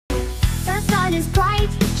is bright,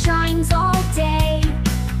 it shines all day,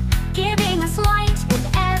 giving us light in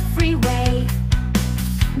every way.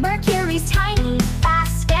 Mercury's tiny,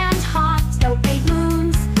 fast and hot, no big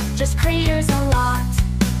moons, just craters a lot.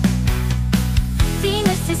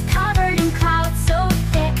 Venus is covered in clouds so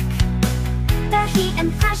thick, the heat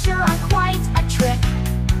and pressure are quite a trick.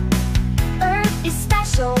 Earth is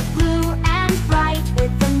special, blue and bright,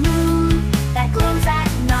 with the moon that glows at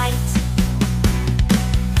night.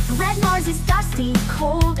 Red Mars is dusty,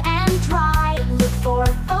 cold and dry, look for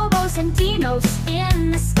Phobos and Deimos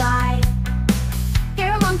in the sky.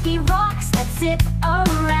 Here are lumpy rocks that zip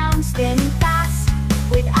around, spinning fast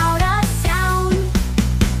without a sound.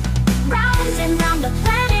 Round and round the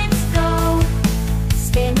planets go,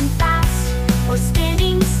 spinning fast or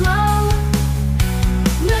spinning slow.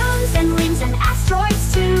 Moons and rings and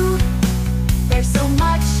asteroids too, there's so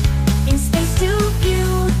much in space to view.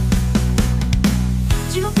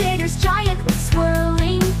 Jupiter's giant with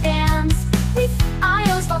swirling bands, with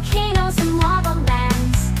Io's volcanoes and lava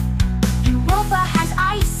lands. Europa has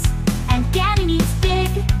ice and Ganymede's big,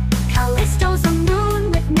 Callisto's a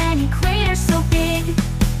moon with many craters so big.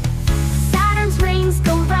 Saturn's rings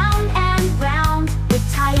go round and round, with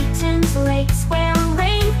Titan's lakes where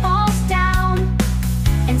rain falls down.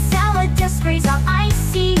 Enceladus sprays out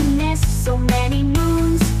icy mist, so many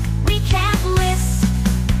moons we can't list.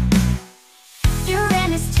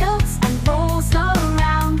 Uranus tilts and rolls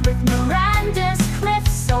around, with Miranda's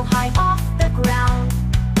cliffs so high off the ground.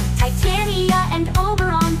 Titania and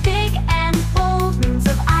Oberon, big and bold, moons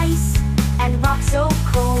of ice and rock so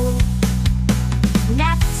cold.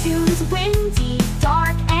 Neptune's windy